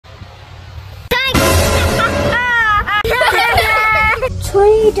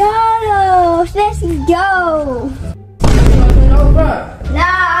$20. Let's go. No, bro.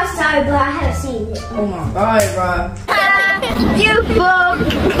 Nah, I'm sorry, bro. I haven't seen it. Oh my God, bro. You fool.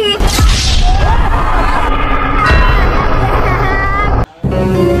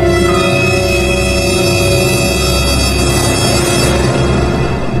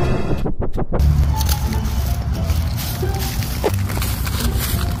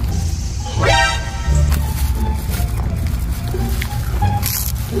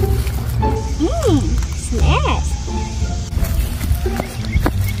 Snacks.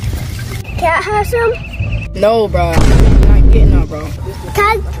 Can I have some? No, bro. You're not getting none, bro. Can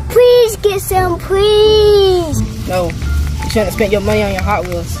I please get some, please? No. You shouldn't have spent your money on your Hot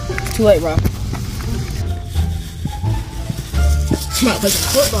Wheels. It's too late, bro. I'm not playing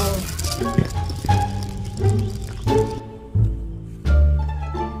football.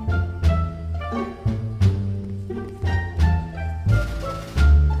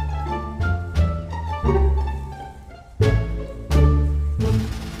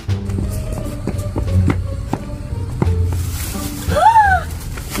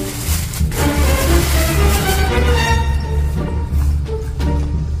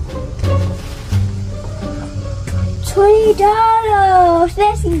 $20.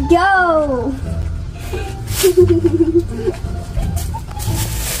 Let's go.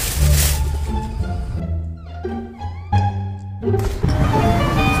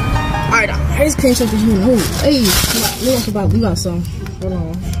 Alright, ice cream something you know. Hey, we got some. Hold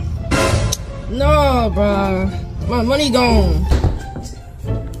on. No, bro. My money gone.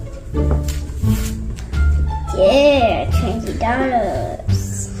 Yeah, $20.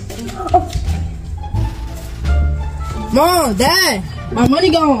 Oh. Mom, Dad, my money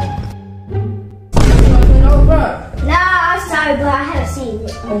gone. No, bro. Nah, I'm sorry, bro. I haven't seen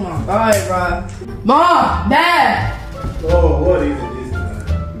it. Oh my God, bro. Mom, Dad. Oh, what is it?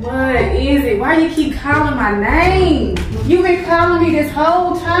 What is it? Why you keep calling my name? You've been calling me this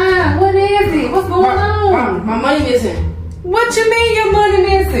whole time. What is it? What's going on? My money missing. What you mean your money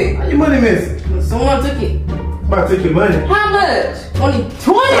missing? How your money missing? Someone took it. About to take your money. How much? $20. $20?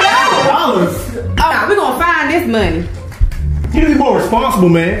 $20? Oh, we're gonna find this money. You need to be more responsible,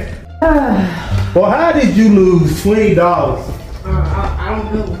 man. Well, how did you lose $20? I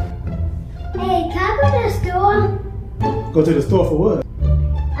don't know. Hey, can I go to the store? Go to the store for what?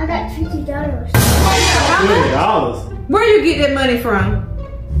 I got $50. $20? Where you get that money from?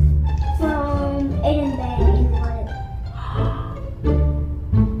 From Aiden Bank in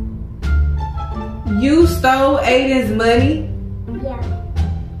Wallet. You stole Aiden's money? Yeah.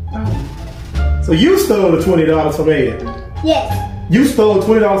 So you stole the $20 from Aiden? Yes. You stole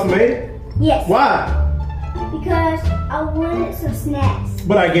 $20 from Aiden? Yes. Why? Because I wanted some snacks.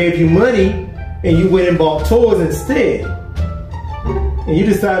 But I gave you money and you went and bought toys instead. And you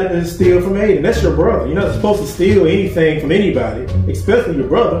decided to steal from Aiden. That's your brother. You're not supposed to steal anything from anybody, especially your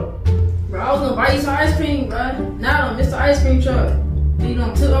brother. Bro, I was gonna buy you some ice cream, bro. Now I don't Mr. Ice Cream Truck. You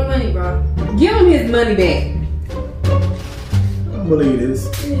done took my money, bro. Give him his money back. I don't believe this.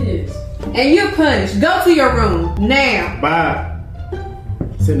 It is. And you're punished. Go to your room now. Bye.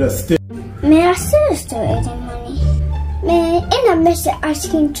 Sitting there still. Man, I still Aiden money. Man, and I missed the ice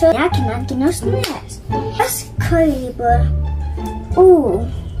cream truck. I cannot get no snacks. That's crazy, bro. Ooh.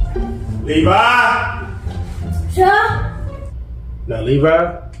 Levi! Sir? Now,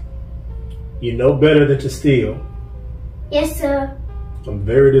 Levi, you know better than to steal. Yes, sir. I'm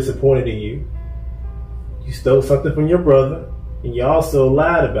very disappointed in you. You stole something from your brother, and you also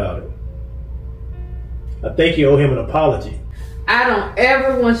lied about it. I think you owe him an apology. I don't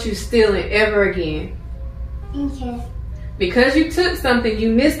ever want you stealing ever again. Okay. Because you took something,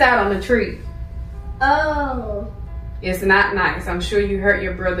 you missed out on the treat. Oh. It's not nice. I'm sure you hurt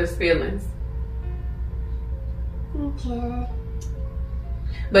your brother's feelings. Okay.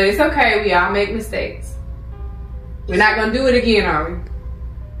 But it's okay. We all make mistakes. We're not going to do it again, are we?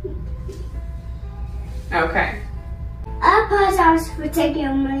 Okay. I apologize for taking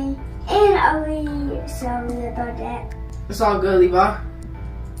your money, and I'm really sorry about that. It's all good, Levi.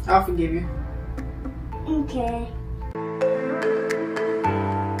 I'll forgive you. Okay.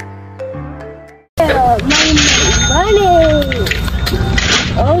 Money.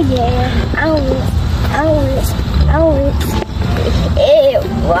 Oh yeah, I want it.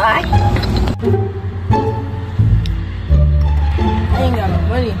 What? I ain't got no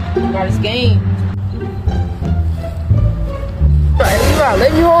money. I got this game. Right, Levi,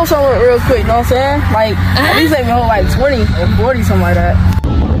 let me hold something real quick, you know what I'm saying? Like, at least let me hold like 20 or 40, something like that.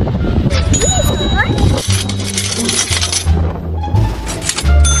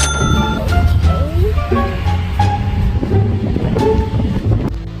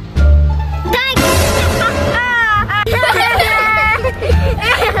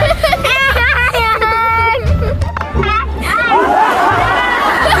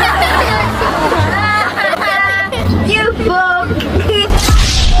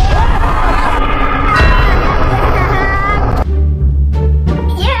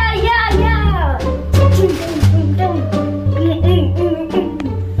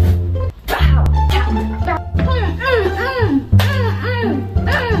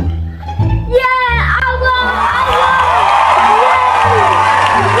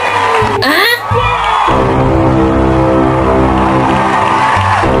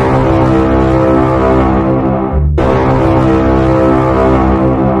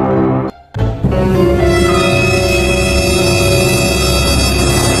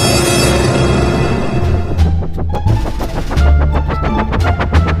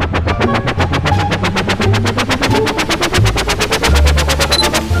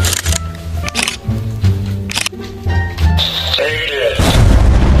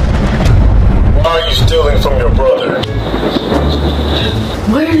 are you stealing from your brother?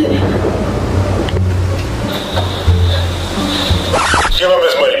 Where is it? Give him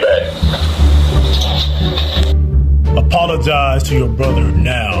his money back. Apologize to your brother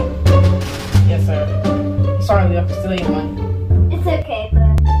now. Yes, sir. Sorry, we have to steal your money. It's okay,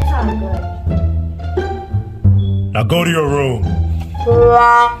 but it's all good. Now go to your room.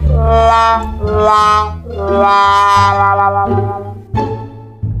 La la la la la la la la.